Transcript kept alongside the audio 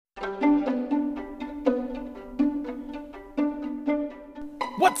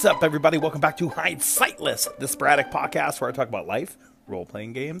What's up, everybody? Welcome back to Hindsightless, the sporadic podcast where I talk about life,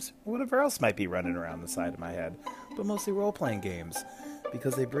 role-playing games, or whatever else might be running around the side of my head. But mostly role-playing games,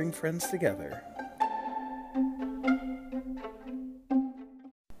 because they bring friends together.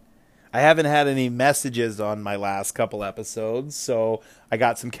 I haven't had any messages on my last couple episodes, so I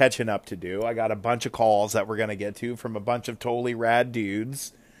got some catching up to do. I got a bunch of calls that we're going to get to from a bunch of totally rad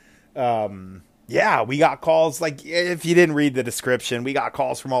dudes. Yeah, we got calls, like, if you didn't read the description, we got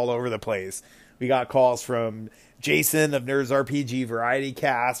calls from all over the place. We got calls from Jason of Nerds RPG Variety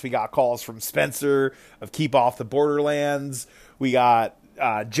Cast. We got calls from Spencer of Keep Off the Borderlands. We got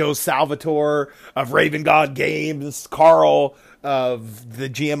Joe Salvatore of Raven God Games. Carl of The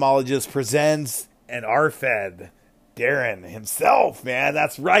GMologist Presents. And Arfed, Darren himself, man.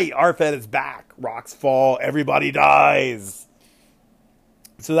 That's right, Arfed is back. Rocks fall, everybody dies.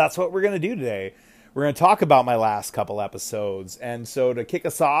 So that's what we're going to do today. We're going to talk about my last couple episodes. And so to kick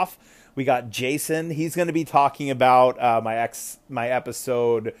us off, we got Jason. He's going to be talking about my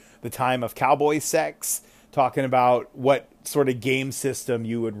episode, The Time of Cowboy Sex, talking about what sort of game system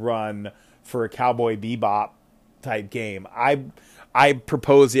you would run for a Cowboy Bebop type game. I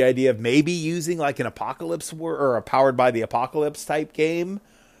propose the idea of maybe using like an Apocalypse War or a Powered by the Apocalypse type game.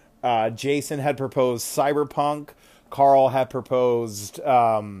 Jason had proposed Cyberpunk. Carl had proposed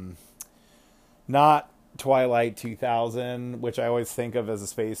not Twilight 2000, which I always think of as a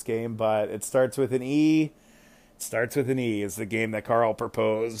space game, but it starts with an E. It starts with an E is the game that Carl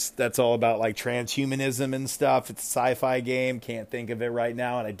proposed. That's all about like transhumanism and stuff. It's a sci-fi game. Can't think of it right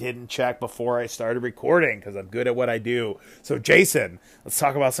now, and I didn't check before I started recording because I'm good at what I do. So Jason, let's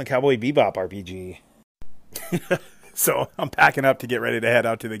talk about some Cowboy Bebop RPG. So I'm packing up to get ready to head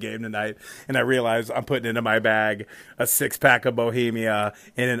out to the game tonight, and I realize I'm putting into my bag a 6-pack of Bohemia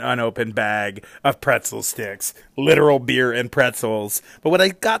in an unopened bag of pretzel sticks, literal beer and pretzels. But when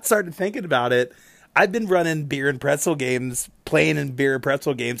I started thinking about it, I've been running beer and pretzel games, playing in beer and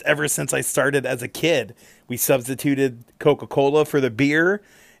pretzel games ever since I started as a kid. We substituted Coca-Cola for the beer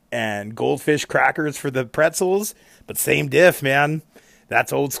and Goldfish crackers for the pretzels, but same diff, man.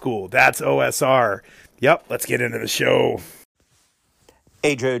 That's old school. That's OSR. Yep, let's get into the show.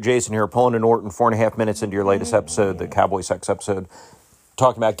 Hey, Joe, Jason here, pulling in Norton 4.5 minutes into your latest episode, the Cowboy Sex episode,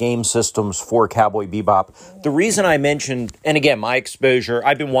 talking about game systems for Cowboy Bebop. The reason I mentioned, and again, my exposure,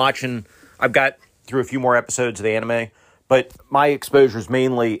 I've got through a few more episodes of the anime, but my exposure is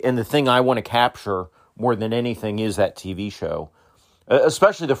mainly, and the thing I want to capture more than anything is that TV show,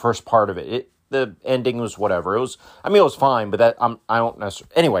 especially the first part of it. The ending was whatever. It was fine, but I don't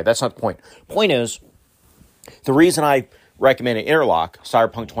necessarily, anyway, that's not the point. Point is, the reason I recommend an Interlock,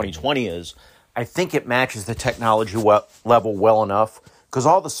 Cyberpunk 2020, is I think it matches the technology level well enough because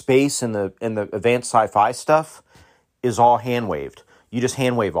all the space and the advanced sci-fi stuff is all hand-waved. You just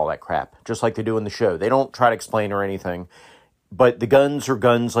hand-wave all that crap, just like they do in the show. They don't try to explain or anything, but the guns are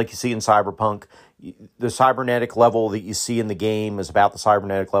guns like you see in Cyberpunk. The cybernetic level that you see in the game is about the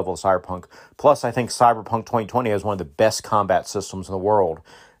cybernetic level of Cyberpunk. Plus, I think Cyberpunk 2020 has one of the best combat systems in the world,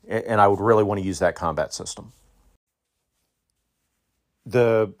 and I would really want to use that combat system.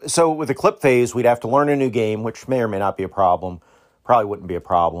 So with the clip phase, we'd have to learn a new game, which may or may not be a problem. Probably wouldn't be a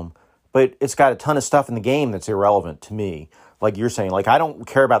problem. But it's got a ton of stuff in the game that's irrelevant to me. Like you're saying, like I don't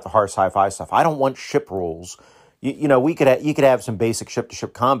care about the hard sci-fi stuff. I don't want ship rules. You know, you could have some basic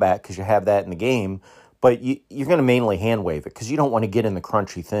ship-to-ship combat because you have that in the game, but you're going to mainly hand-wave it because you don't want to get in the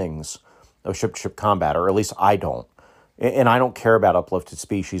crunchy things of ship-to-ship combat, or at least I don't. And I don't care about uplifted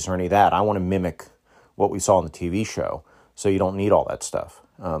species or any of that. I want to mimic what we saw in the TV show, so you don't need all that stuff.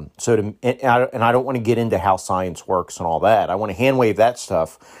 And I don't want to get into how science works and all that. I want to hand-wave that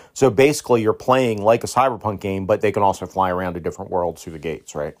stuff. So basically, you're playing like a Cyberpunk game, but they can also fly around to different worlds through the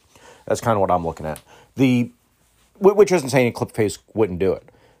gates, right? That's kind of what I'm looking at. Which isn't saying a clip phase wouldn't do it.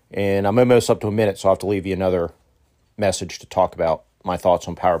 And I'm almost up to a minute, so I'll have to leave you another message to talk about my thoughts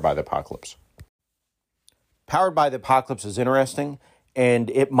on Powered by the Apocalypse. Powered by the Apocalypse is interesting, and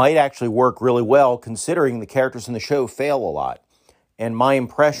it might actually work really well considering the characters in the show fail a lot. And my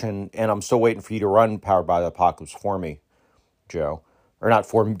impression, and I'm still waiting for you to run Powered by the Apocalypse for me, Joe. Or not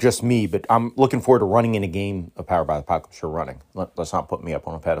for just me, but I'm looking forward to running in a game of Powered by the Apocalypse you're running. Let's not put me up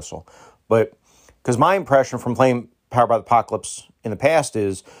on a pedestal. But because my impression from playing Powered by the Apocalypse in the past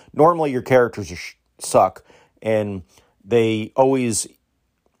is normally your characters suck and they always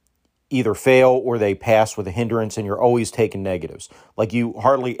either fail or they pass with a hindrance and you're always taking negatives. Like you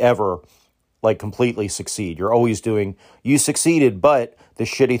hardly ever like completely succeed. You're always doing, you succeeded, but the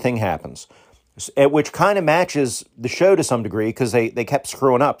shitty thing happens. Which kind of matches the show to some degree because they kept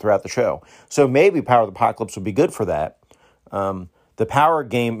screwing up throughout the show. So maybe Power of the Apocalypse would be good for that. The The power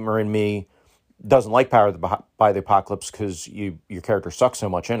gamer in me doesn't like by the Apocalypse because your character sucks so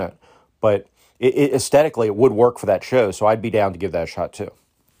much in it. But aesthetically, it would work for that show, so I'd be down to give that a shot too.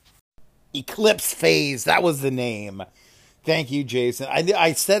 Eclipse Phase, that was the name. Thank you, Jason.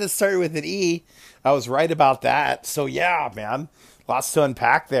 I said it started with an E. I was right about that. So yeah, man, lots to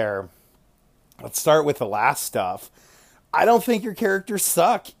unpack there. Let's start with the last stuff. I don't think your characters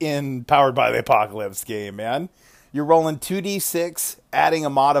suck in Powered by the Apocalypse game, man. You're rolling 2d6, adding a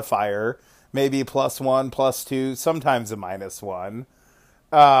modifier, maybe +1, +2, sometimes a -1.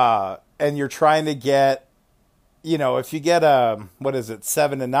 And you're trying to get, if you get a,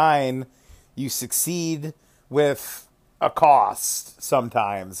 7 to 9, you succeed with a cost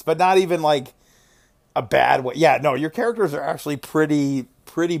sometimes, but not even like a bad way. Yeah, no, your characters are actually pretty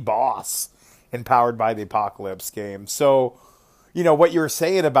boss in Powered by the Apocalypse game. So, what you were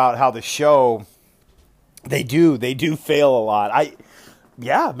saying about how the show, they do fail a lot.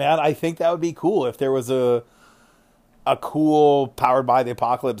 Yeah, man, I think that would be cool if there was a cool Powered by the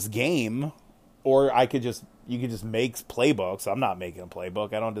Apocalypse game, or you could just make playbooks. I'm not making a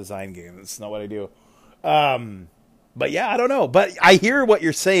playbook. I don't design games. That's not what I do. But yeah, I don't know. But I hear what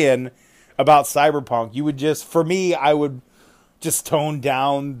you're saying about Cyberpunk. For me, I would just tone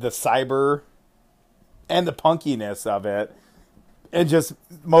down the cyber and the punkiness of it, and just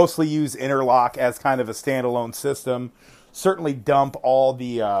mostly use Interlock as kind of a standalone system. Certainly dump all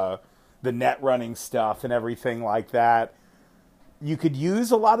the net running stuff and everything like that. You could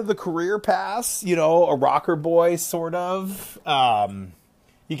use a lot of the career pass, a rocker boy sort of.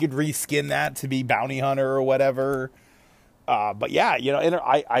 You could reskin that to be bounty hunter or whatever. But yeah,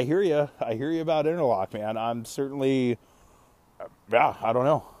 I hear you. I hear you about Interlock, man. I'm certainly, I don't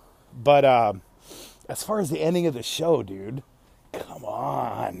know. But as far as the ending of the show, dude, come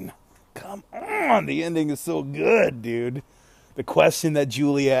on. The ending is so good, dude. The question that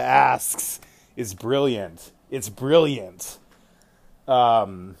Julia asks is brilliant. It's brilliant.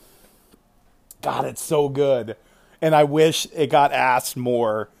 God, it's so good. And I wish it got asked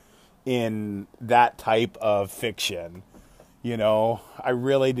more in that type of fiction. I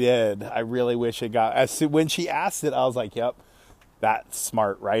really did. I really wish it got... when she asked it, I was like, yep, that's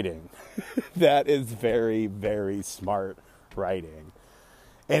smart writing. That is very, very smart writing.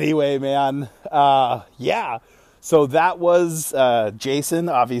 Anyway, man, yeah. So that was Jason,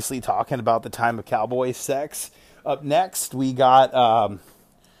 obviously talking about the time of cowboy sex. Up next, we got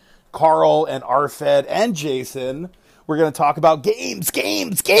Carl and Arfed and Jason. We're going to talk about games.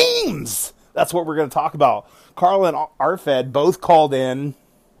 That's what we're going to talk about. Carl and Arfed both called in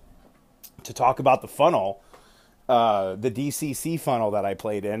to talk about the funnel, the DCC funnel that I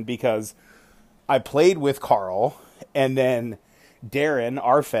played in, because I played with Carl, and then Darren,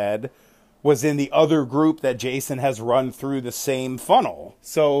 Arfed, was in the other group that Jason has run through the same funnel.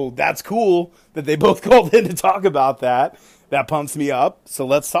 So that's cool that they both called in to talk about that. That pumps me up. So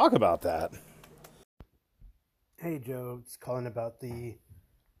let's talk about that. Hey, Joe. It's calling about the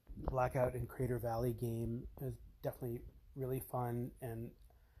Blackout in Crater Valley game. It was definitely really fun. And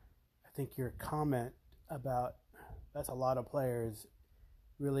I think your comment about that's a lot of players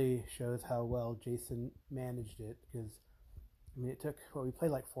really shows how well Jason managed it, because we played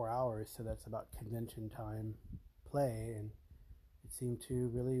like 4 hours, so that's about convention time play, and it seemed to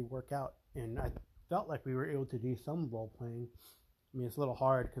really work out. And I felt like we were able to do some role playing. It's a little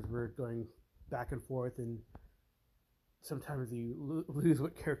hard because we're going back and forth, and sometimes you lose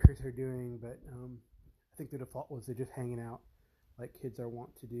what characters are doing, but I think the default was they're just hanging out like kids are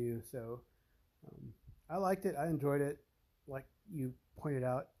wont to do. So I liked it. I enjoyed it. Like you pointed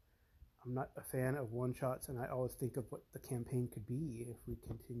out, I'm not a fan of one-shots, and I always think of what the campaign could be if we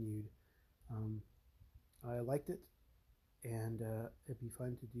continued. I liked it, and it'd be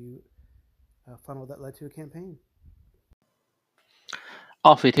fun to do a funnel that led to a campaign.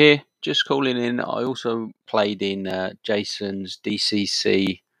 Arfid here, just calling in. I also played in Jason's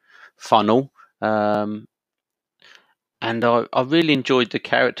DCC funnel, and I really enjoyed the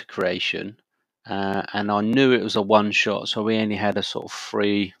character creation. And I knew it was a one shot, so we only had a sort of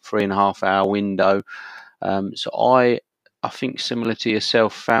 3.5 hour window. So I think, similar to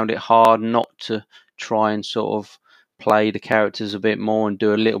yourself, found it hard not to try and sort of play the characters a bit more and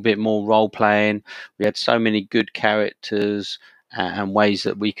do a little bit more role playing. We had so many good characters and ways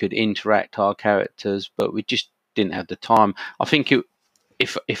that we could interact our characters, but we just didn't have the time. I think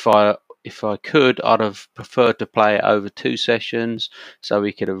if I could, I'd have preferred to play it over 2 sessions, so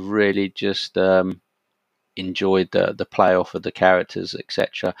we could have really just enjoyed the playoff of the characters,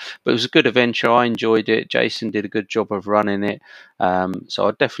 etc. But it was a good adventure. I enjoyed it. Jason did a good job of running it, so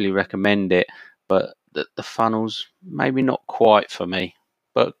I definitely recommend it. but the funnels maybe not quite for me,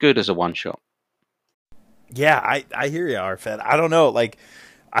 but good as a one shot. Yeah, I hear you, Arfed. I don't know. Like,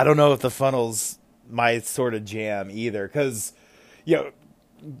 I don't know if the funnel's my sort of jam either. Because, you know,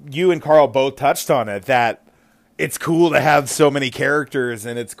 you and Carl both touched on it, that it's cool to have so many characters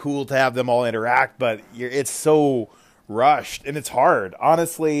and it's cool to have them all interact, but it's so rushed and it's hard.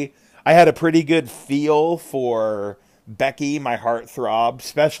 Honestly, I had a pretty good feel for Becky, my heartthrob,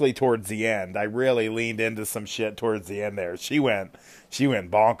 especially towards the end. I really leaned into some shit towards the end there. She went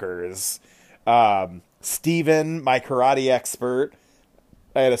bonkers. Steven, my karate expert,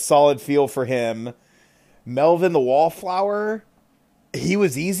 I had a solid feel for him. Melvin the Wallflower, he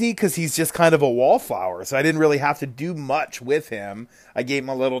was easy because he's just kind of a wallflower, so I didn't really have to do much with him. I gave him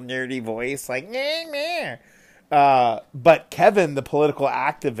a little nerdy voice, like, meh, meh. But Kevin, the political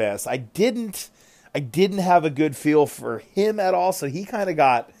activist, I didn't have a good feel for him at all, so he kind of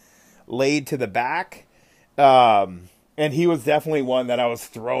got laid to the back. And he was definitely one that I was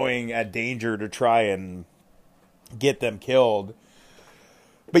throwing at danger to try and get them killed.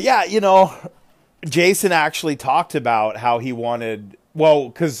 But yeah, you know, Jason actually talked about how he wanted, well,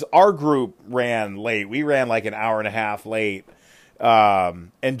 because our group ran late. We ran like an hour and a half late.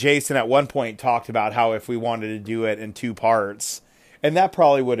 And Jason at one point talked about how if we wanted to do it in 2 parts, and that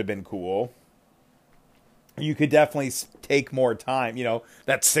probably would have been cool. You could definitely take more time. You know,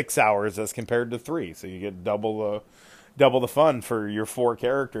 that's 6 hours as compared to 3. So you get double the fun for your 4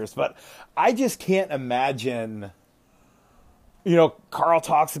 characters. But I just can't imagine, you know, Carl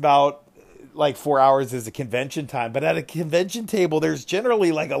talks about like 4 hours is a convention time, but at a convention table, there's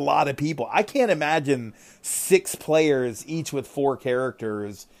generally like a lot of people. I can't imagine 6 players, each with 4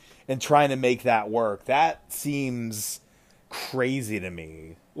 characters, and trying to make that work. That seems crazy to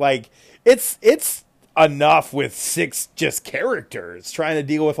me. Like, it's enough with 6 just characters, trying to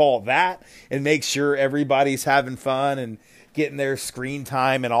deal with all that and make sure everybody's having fun and getting their screen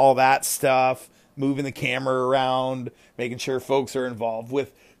time and all that stuff, moving the camera around, making sure folks are involved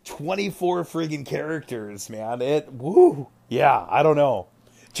with 24 friggin' characters, man. Yeah, I don't know.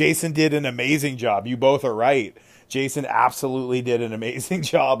 Jason did an amazing job. You both are right. Jason absolutely did an amazing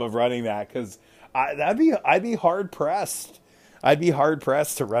job of running that, because I'd be hard pressed. I'd be hard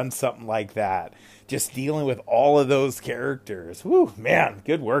pressed to run something like that. Just dealing with all of those characters. Woo, man,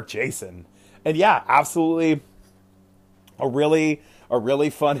 good work, Jason. And yeah, absolutely a really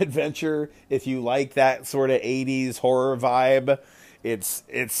fun adventure. If you like that sort of 80s horror vibe, it's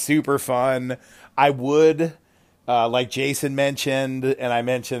super fun. I would, like Jason mentioned, and I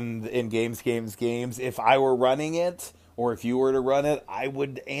mentioned in Games, if I were running it, or if you were to run it, I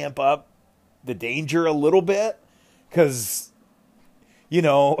would amp up the danger a little bit, because, you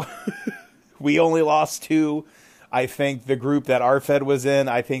know, we only lost 2. I think the group that Arfed was in,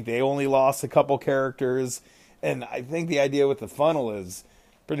 I think they only lost a couple characters. And I think the idea with the funnel is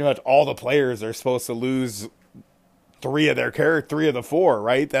pretty much all the players are supposed to lose 3 of the 4,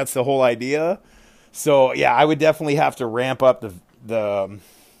 right? That's the whole idea. So yeah, I would definitely have to ramp up the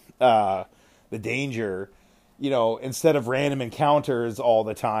danger, you know, instead of random encounters all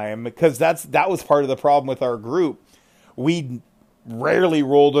the time, because that was part of the problem with our group. We rarely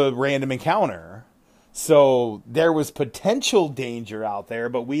rolled a random encounter, so there was potential danger out there,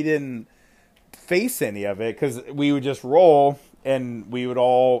 but we didn't face any of it because we would just roll, and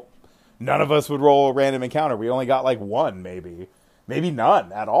none of us would roll a random encounter. We only got like 1, maybe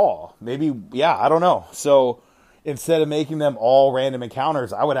none at all. Maybe, yeah, I don't know. So instead of making them all random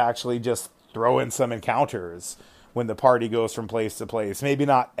encounters, I would actually just throw in some encounters when the party goes from place to place. Maybe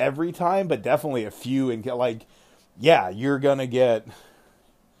not every time, but definitely a few, and get like, yeah, you're gonna get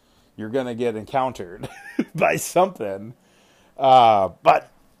encountered by something. But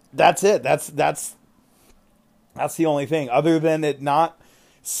that's it. That's the only thing, other than it not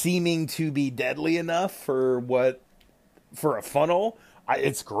seeming to be deadly enough for a funnel.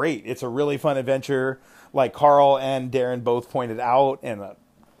 It's great. It's a really fun adventure. Like Carl and Darren both pointed out, and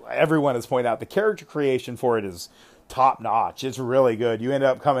everyone has pointed out, the character creation for it is top notch. It's really good. You end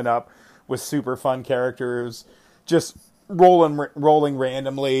up coming up with super fun characters, just rolling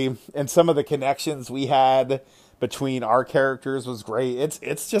randomly, and some of the connections we had between our characters was great.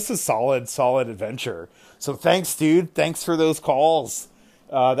 It's just a solid adventure. So thanks, dude. Thanks for those calls.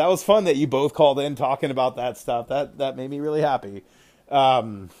 That was fun that you both called in talking about that stuff. That made me really happy.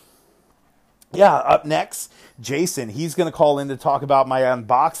 Yeah, up next, Jason. He's going to call in to talk about my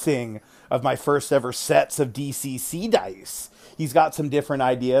unboxing of my first ever sets of DCC dice. He's got some different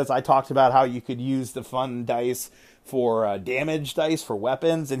ideas. I talked about how you could use the fun dice for damage dice for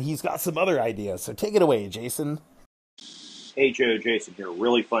weapons, and he's got some other ideas. So take it away, Jason. Hey, Joe, Jason here.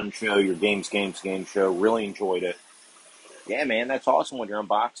 Really fun show. Your games show. Really enjoyed it. Yeah, man, that's awesome when you're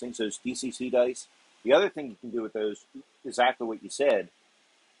unboxing those DCC dice. The other thing you can do with those, exactly what you said,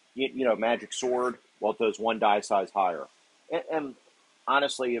 Magic Sword, well, it does one die size higher. And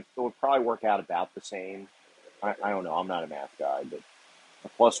honestly, it would probably work out about the same. I don't know. I'm not a math guy, but a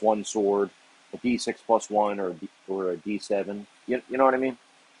 +1 sword, a D6 +1, or a D7. You know what I mean?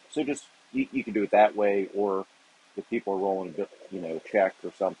 So just, you can do it that way, or if people are rolling a bit, check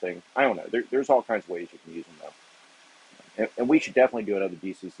or something. I don't know. There's all kinds of ways you can use them, though. And we should definitely do another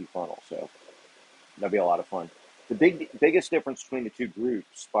DCC funnel, so that'd be a lot of fun. The biggest difference between the two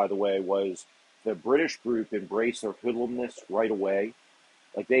groups, by the way, was the British group embraced their hoodlumness right away.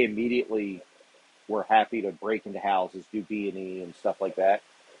 Like, they immediately were happy to break into houses, do B&E and stuff like that,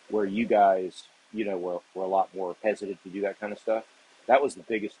 where you guys, were a lot more hesitant to do that kind of stuff. That was the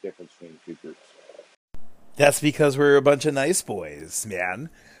biggest difference between the two groups. That's because we're a bunch of nice boys, man.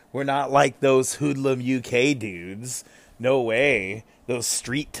 We're not like those hoodlum UK dudes. No way. Those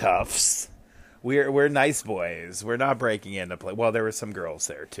street toughs. We're nice boys. We're not breaking into play. Well, there were some girls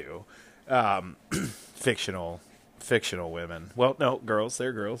there too. Fictional women. Well, no, girls.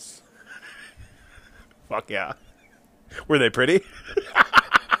 They're girls. Fuck yeah. Were they pretty?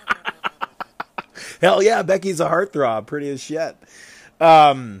 Hell yeah, Becky's a heartthrob. Pretty as shit.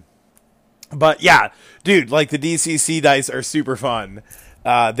 But yeah, dude, like the DCC dice are super fun.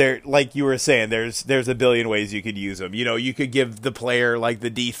 They're, like you were saying, there's a billion ways you could use them. You could give the player like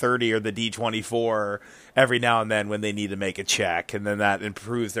the D30 or the D24 every now and then when they need to make a check, and then that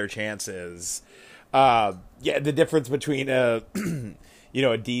improves their chances. Yeah, the difference between a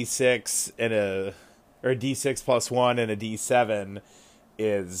D6 and a D6 +1 and a D7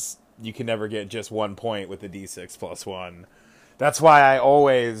 is you can never get just 1 point with the D6 +1. That's why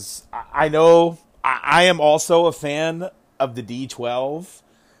I know I am also a fan of the D12,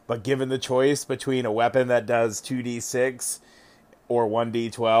 but given the choice between a weapon that does 2d6 or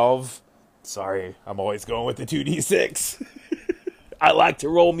 1d12, sorry, I'm always going with the 2d6. I like to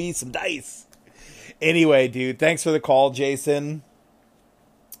roll me some dice. Anyway, dude, thanks for the call, Jason.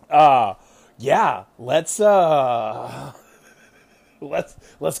 Yeah, let's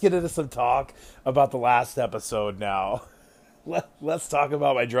get into some talk about the last episode now. Let's talk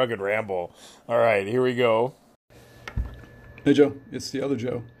about my drunken ramble. All right, here we go. Hey, Joe. It's the other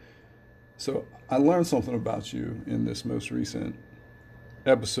Joe. So I learned something about you in this most recent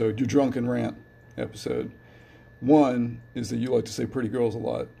episode, your drunken rant episode. One is that you like to say pretty girls a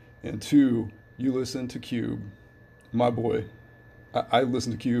lot. And two, you listen to Cube. My boy. I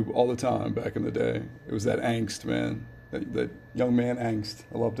listened to Cube all the time back in the day. It was that angst, man. That young man angst.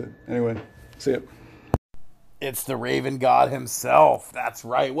 I loved it. Anyway, see it. It's the Raven God himself. That's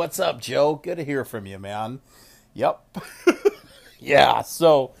right. What's up, Joe? Good to hear from you, man. Yep. Yeah,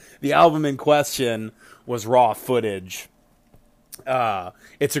 so the album in question was Raw Footage.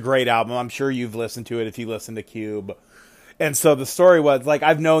 It's a great album. I'm sure you've listened to it if you listen to Cube. And so the story was, like,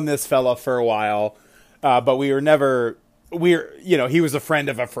 I've known this fella for a while, but he was a friend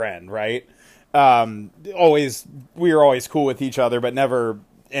of a friend, right? We were always cool with each other, but never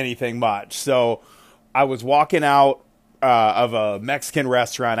anything much. So I was walking out of a Mexican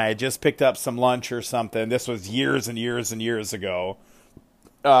restaurant. I had just picked up some lunch or something. This was years and years and years ago.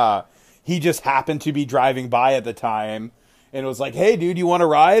 He just happened to be driving by at the time and was like, "Hey, dude, you want to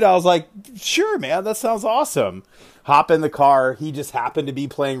ride?" I was like, "Sure, man. That sounds awesome." Hop in the car. He just happened to be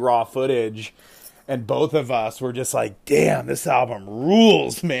playing Raw Footage. And both of us were just like, damn, this album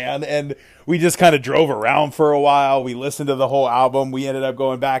rules, man. And we just kind of drove around for a while. We listened to the whole album. We ended up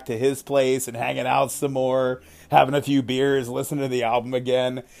going back to his place and hanging out some more, having a few beers, listening to the album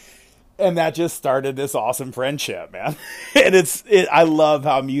again. And that just started this awesome friendship, man. And I love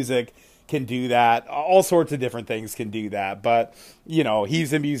how music can do that. All sorts of different things can do that. But,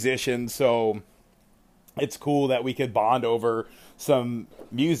 he's a musician, so it's cool that we could bond over some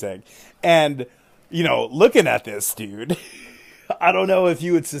music. And looking at this dude, I don't know if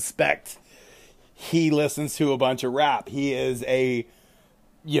you would suspect he listens to a bunch of rap. He is he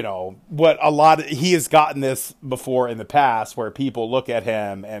has gotten this before in the past where people look at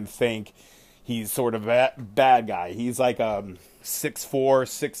him and think he's sort of a bad guy. He's like a 6'4",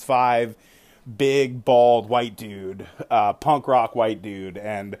 6'5", big, bald white dude, punk rock white dude.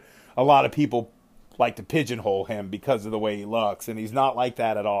 And a lot of people like to pigeonhole him because of the way he looks, and he's not like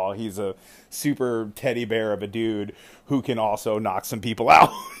that at all. He's a super teddy bear of a dude who can also knock some people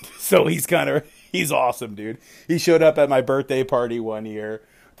out. So he's awesome, dude. He showed up at my birthday party one year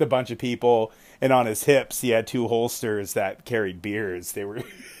with a bunch of people, and on his hips he had 2 holsters that carried beers. They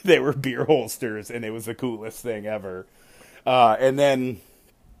were beer holsters, and it was the coolest thing ever. And then,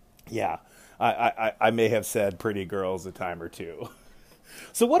 yeah, I may have said pretty girls a time or two.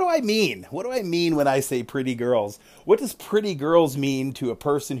 So what do I mean? What do I mean when I say pretty girls? What does pretty girls mean to a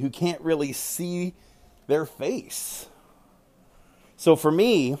person who can't really see their face? So for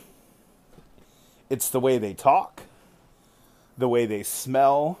me, it's the way they talk, the way they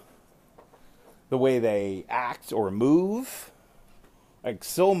smell, the way they act or move. Like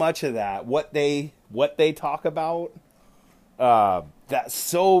so much of that, what they talk about, that's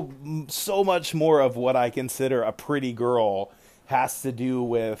so much more of what I consider a pretty girl has to do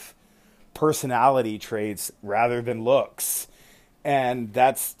with personality traits rather than looks. And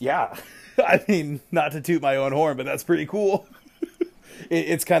that's, yeah, I mean, not to toot my own horn, but that's pretty cool.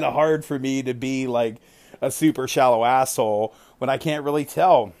 It's kind of hard for me to be like a super shallow asshole when I can't really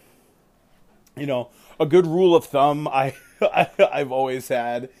tell. You know, a good rule of thumb I've always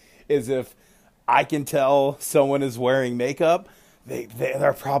had is if I can tell someone is wearing makeup,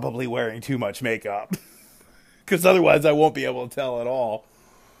 they're probably wearing too much makeup. Because otherwise I won't be able to tell at all.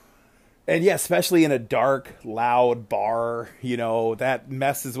 And yeah, especially in a dark, loud bar, you know, that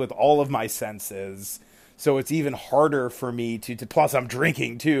messes with all of my senses. So it's even harder for me to plus I'm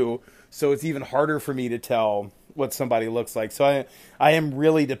drinking too. So it's even harder for me to tell what somebody looks like. So I am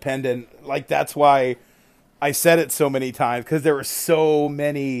really dependent. Like, that's why I said it so many times, because there were so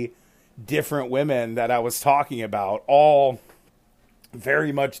many different women that I was talking about, all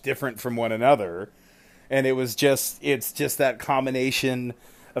very much different from one another. And it's just that combination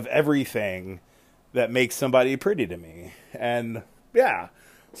of everything that makes somebody pretty to me. And yeah,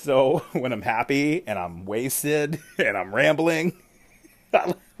 so when I'm happy and I'm wasted and I'm rambling,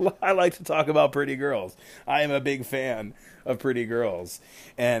 I like to talk about pretty girls. I am a big fan of pretty girls.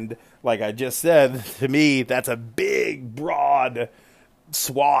 And like I just said, to me, that's a big, broad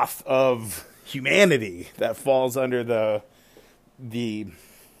swath of humanity that falls under the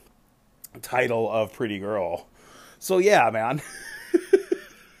title of pretty girl. So yeah, man,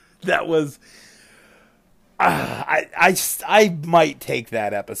 that was, I might take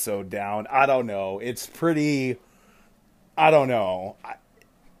that episode down. I don't know. It's pretty, I don't know.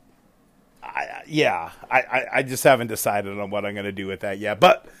 I just haven't decided on what I'm going to do with that yet.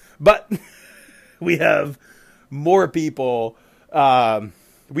 But we have more people.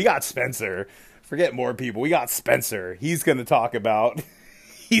 We got Spencer. Forget more people. We got Spencer. He's going to talk about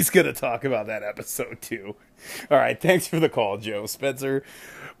that episode too. All right. Thanks for the call, Joe. Spencer,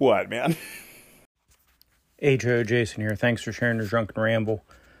 what, man? Hey, Joe, Jason here. Thanks for sharing your drunken ramble.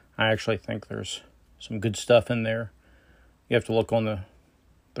 I actually think there's some good stuff in there. You have to look on the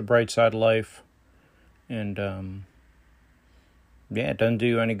bright side of life. And, yeah, it doesn't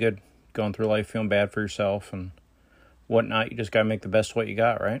do any good going through life feeling bad for yourself and whatnot. You just got to make the best of what you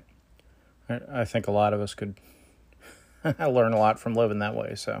got, right? I think a lot of us could learn a lot from living that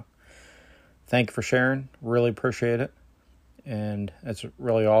way. So thank you for sharing. Really appreciate it. And it's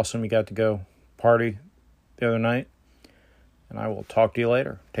really awesome you got to go party the other night. And I will talk to you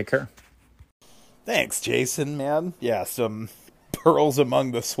later. Take care. Thanks, Jason, man. Yeah, some pearls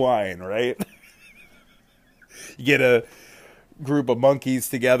among the swine, right? You get a group of monkeys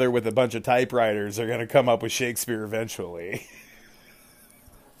together with a bunch of typewriters, they're going to come up with Shakespeare eventually.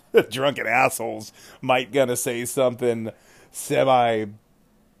 Drunken assholes might gonna say something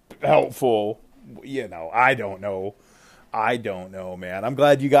semi-helpful. You know, I don't know, man. I'm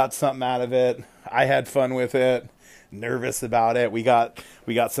glad you got something out of it. I had fun with it. Nervous about it. We got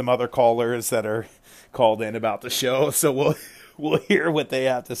some other callers that are called in about the show, so we'll hear what they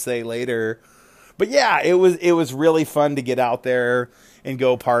have to say later. But yeah, it was really fun to get out there and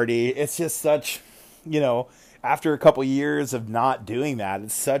go party. It's just such, you know, after a couple years of not doing that,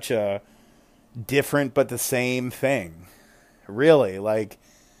 it's such a different but the same thing. Really, like,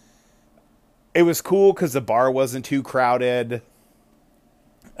 it was cool because the bar wasn't too crowded.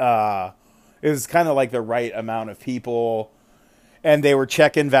 It was kind of like the right amount of people. And they were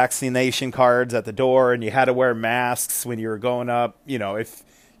checking vaccination cards at the door, and you had to wear masks when you were going up. You know, if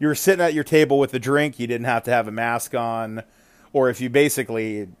you were sitting at your table with a drink, you didn't have to have a mask on. Or if you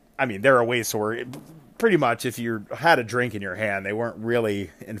basically, I mean, there are ways where pretty much if you had a drink in your hand, they weren't really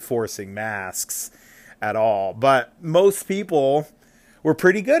enforcing masks at all. But most people were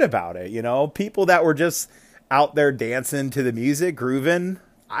pretty good about it, you know? People that were just out there dancing to the music, grooving,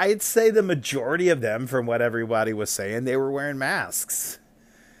 I'd say the majority of them, from what everybody was saying, they were wearing masks.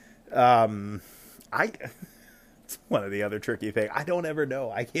 It's one of the other tricky things. I don't ever know.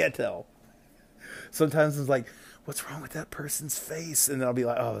 I can't tell. Sometimes it's like, what's wrong with that person's face? And then I'll be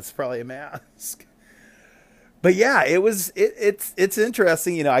like, oh, it's probably a mask. But yeah, it's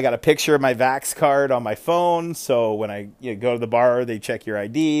interesting. You know, I got a picture of my Vax card on my phone, so when I go to the bar, they check your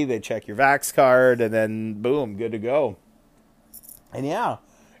ID, they check your Vax card, and then boom, good to go. And yeah,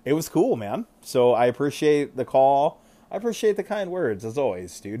 it was cool, man. So I appreciate the call. I appreciate the kind words, as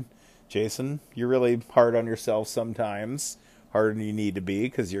always, dude. Jason, you're really hard on yourself sometimes, harder than you need to be,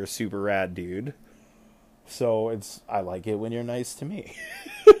 because you're a super rad dude. So I like it when you're nice to me.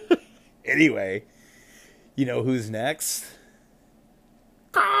 Anyway. You know who's next?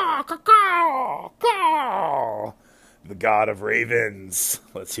 Caw, caw, caw, caw. The God of Ravens.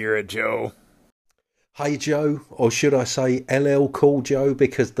 Let's hear it, Joe. Hey Joe, or should I say LL Cool Joe,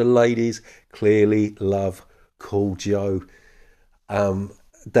 because the ladies clearly love Cool Joe.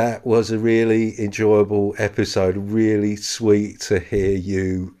 That was a really enjoyable episode. Really sweet to hear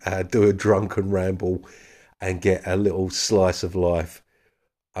you do a drunken ramble and get a little slice of life.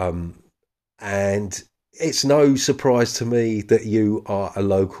 And it's no surprise to me that you are a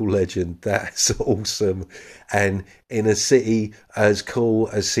local legend. That's awesome. And in a city as cool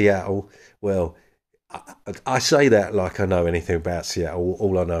as Seattle, well, I say that like I know anything about Seattle.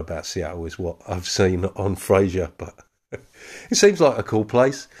 All I know about Seattle is what I've seen on Frasier, but it seems like a cool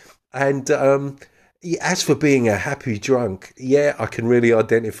place. And as for being a happy drunk, yeah, I can really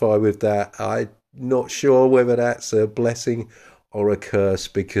identify with that. I'm not sure whether that's a blessing or a curse,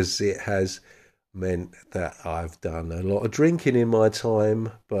 because it has meant that I've done a lot of drinking in my time,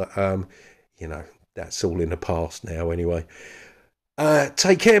 but that's all in the past now anyway.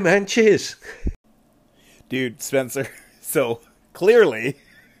 Take care, man. Cheers. Dude, Spencer, so clearly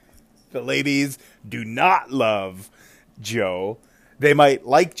the ladies do not love Joe. They might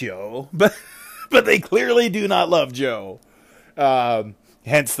like Joe, but they clearly do not love Joe.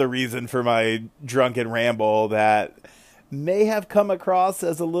 Hence the reason for my drunken ramble that may have come across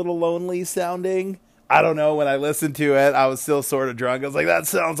as a little lonely sounding. I don't know. When I listened to it, I was still sort of drunk. I was like, that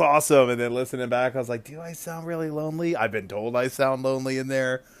sounds awesome. And then listening back, I was like, do I sound really lonely? I've been told I sound lonely in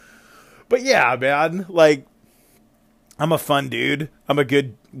there. But yeah, man, like, I'm a fun dude. I'm a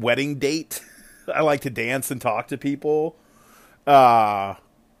good wedding date. I like to dance and talk to people.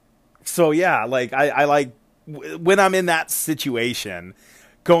 So yeah, like, I like when I'm in that situation,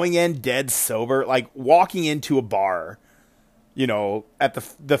 going in dead sober, like walking into a bar, at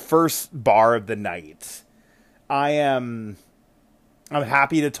the first bar of the night, I'm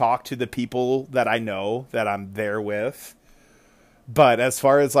happy to talk to the people that I know that I'm there with. But as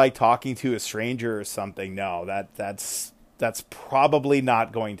far as like talking to a stranger or something, no, that's probably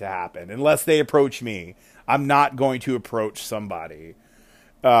not going to happen unless they approach me. I'm not going to approach somebody.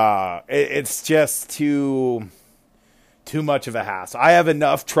 It's just too much of a hassle. I have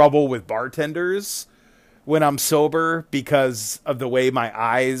enough trouble with bartenders when I'm sober because of the way my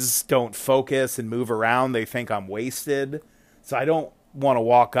eyes don't focus and move around. They think I'm wasted. So I don't want to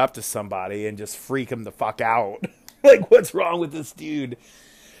walk up to somebody and just freak them the fuck out. Like, what's wrong with this dude?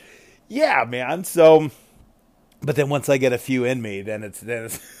 Yeah, man. So, but then once I get a few in me, then it's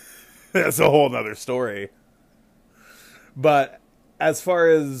that's a whole nother story. But as far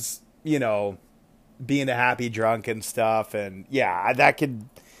as, being a happy drunk and stuff, and yeah,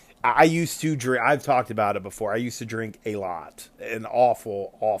 I used to drink. I've talked about it before. I used to drink a lot, an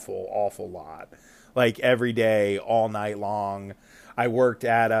awful, awful, awful lot. Like every day, all night long. I worked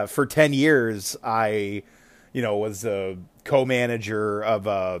at for 10 years. I, was a co-manager of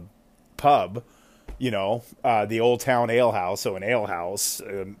a pub, the Old Town Ale House. So an ale house,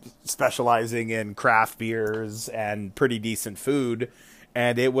 specializing in craft beers and pretty decent food.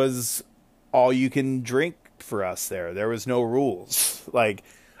 And it was all you can drink for us there. There was no rules. Like,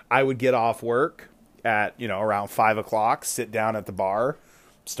 I would get off work at, around 5 o'clock, sit down at the bar,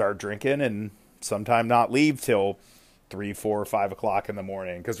 start drinking, and sometime not leave till 3, 4, 5 o'clock in the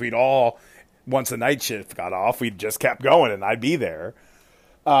morning. Because we'd all, once the night shift got off, we'd just kept going and I'd be there.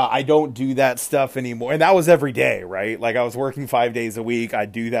 I don't do that stuff anymore. And that was every day, right? Like, I was working 5 days a week.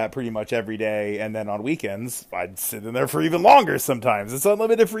 I'd do that pretty much every day. And then on weekends, I'd sit in there for even longer sometimes. It's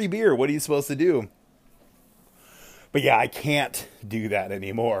unlimited free beer. What are you supposed to do? But yeah, I can't do that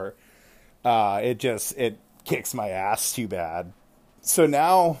anymore. It kicks my ass too bad. So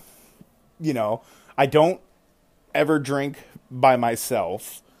now, I don't ever drink by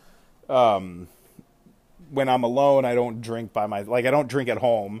myself. When I'm alone, I don't drink I don't drink at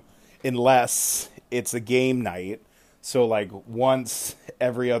home unless it's a game night. So like once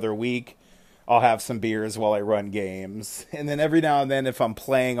every other week, I'll have some beers while I run games. And then every now and then, if I'm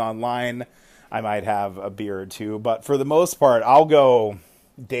playing online, I might have a beer or two. But for the most part, I'll go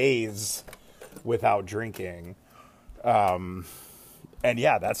days without drinking. And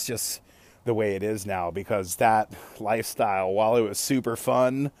yeah, that's just the way it is now, because that lifestyle, while it was super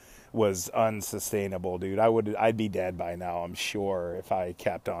fun, was unsustainable, dude. I'd be dead by now, I'm sure, if I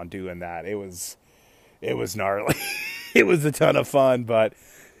kept on doing that. It was gnarly. It was a ton of fun, but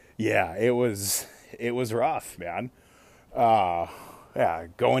yeah, it was rough, man. Yeah,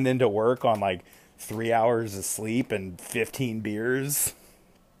 going into work on like 3 hours of sleep and 15 beers,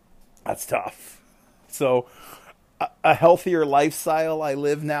 that's tough. So a healthier lifestyle I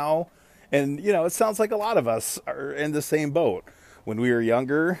live now. And, you know, it sounds like a lot of us are in the same boat. When we were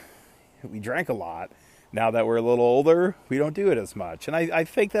younger, we drank a lot. Now that we're a little older, we don't do it as much. And I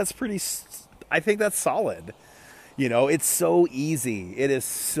think that's I think that's solid. You know, it's so easy. It is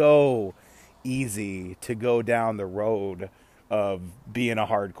so easy to go down the road of being a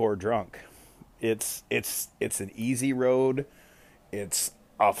hardcore drunk. It's an easy road. It's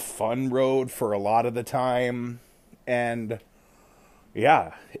a fun road for a lot of the time. And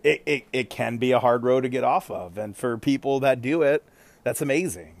yeah, it can be a hard road to get off of. And for people that do it, that's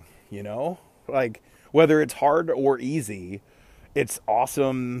amazing. You know, like whether it's hard or easy, it's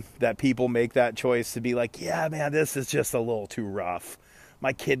awesome that people make that choice to be like, yeah, man, this is just a little too rough.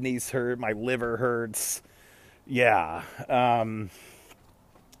 My kidneys hurt. My liver hurts. Yeah.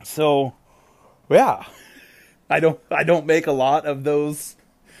 So yeah, I don't make a lot of those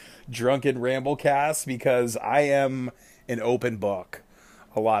drunken ramble casts because I am an open book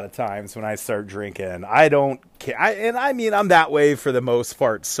a lot of times when I start drinking. I don't care. I mean, I'm that way for the most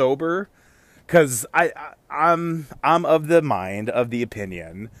part sober, because I'm of the mind, of the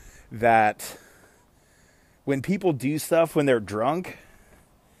opinion that when people do stuff when they're drunk,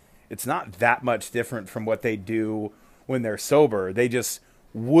 it's not that much different from what they do when they're sober. They just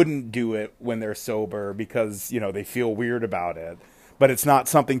wouldn't do it when they're sober because, you know, they feel weird about it. But it's not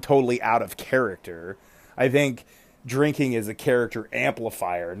something totally out of character. I think drinking is a character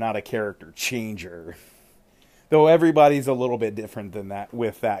amplifier, not a character changer. Though everybody's a little bit different than that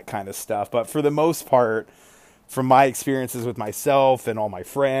with that kind of stuff. But for the most part, from my experiences with myself and all my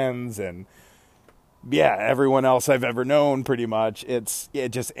friends and yeah, everyone else I've ever known, pretty much, it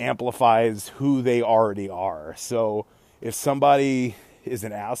just amplifies who they already are. So if somebody is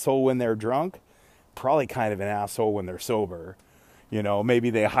an asshole when they're drunk, probably kind of an asshole when they're sober. You know, maybe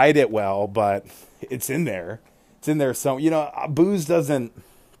they hide it well, but it's in there. It's in there. So, you know, booze doesn't,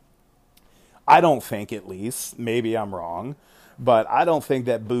 I don't think, at least, maybe I'm wrong, but I don't think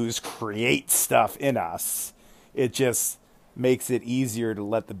that booze creates stuff in us. It just makes it easier to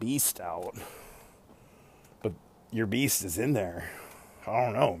let the beast out. But your beast is in there. I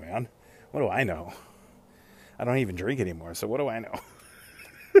don't know, man. What do I know? I don't even drink anymore, so what do I know?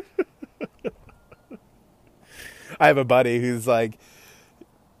 I have a buddy who's like,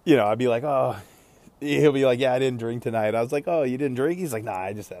 you know, I'd be like, oh, he'll be like, yeah, I didn't drink tonight. I was like, oh, you didn't drink? He's like, nah,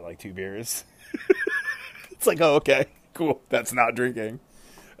 I just had like 2 beers. It's like, oh, okay, cool. That's not drinking.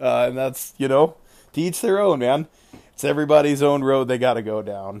 And that's, you know, to each their own, man. It's everybody's own road they got to go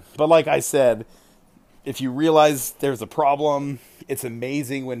down. But like I said, if you realize there's a problem, it's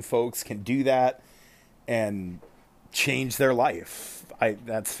amazing when folks can do that and change their life.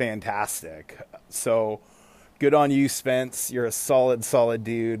 That's fantastic. So good on you, Spence. You're a solid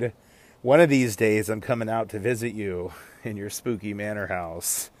dude. One of these days I'm coming out to visit you in your spooky manor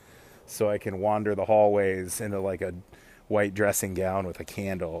house so I can wander the hallways into like a white dressing gown with a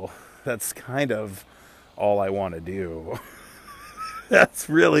candle. That's kind of all I want to do. That's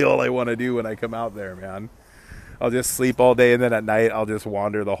really all I want to do when I come out there, man. I'll just sleep all day and then at night I'll just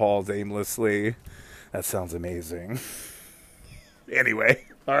wander the halls aimlessly. That sounds amazing. Anyway,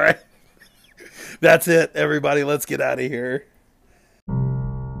 all right. That's it, everybody. Let's get out of here.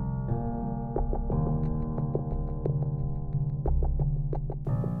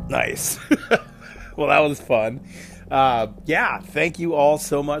 Nice. Well, that was fun. Yeah, thank you all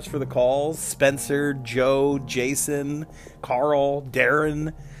so much for the calls. Spencer, Joe, Jason, Carl,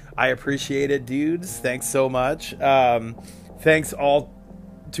 Darren. I appreciate it, dudes. Thanks so much. Thanks to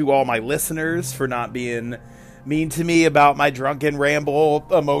all my listeners for not being mean to me about my drunken ramble,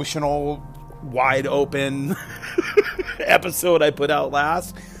 emotional, wide open episode I put out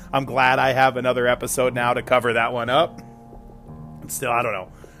last. I'm glad I have another episode now to cover that one up. Still, I don't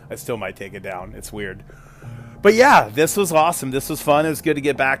know. I still might take it down. It's weird. But yeah, this was awesome. This was fun. It was good to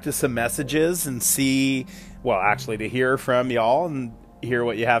get back to some messages and see, well, actually to hear from y'all and hear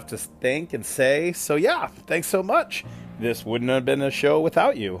what you have to think and say. So yeah, thanks so much. This wouldn't have been a show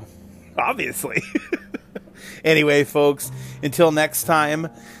without you, obviously. Anyway, folks, until next time,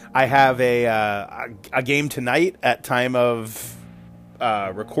 I have a game tonight at time of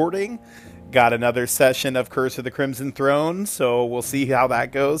recording. Got another session of Curse of the Crimson Throne, so we'll see how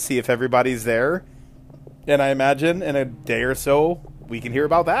that goes, see if everybody's there. And I imagine in a day or so, we can hear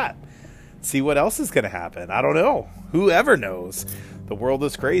about that. See what else is going to happen. I don't know. Whoever knows. The world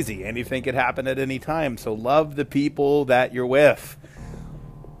is crazy. Anything could happen at any time. So love the people that you're with.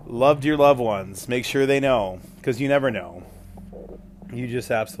 Loved your loved ones. Make sure they know, because you never know. You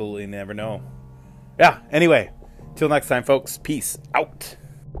just absolutely never know. Yeah, anyway. Till next time, folks. Peace out.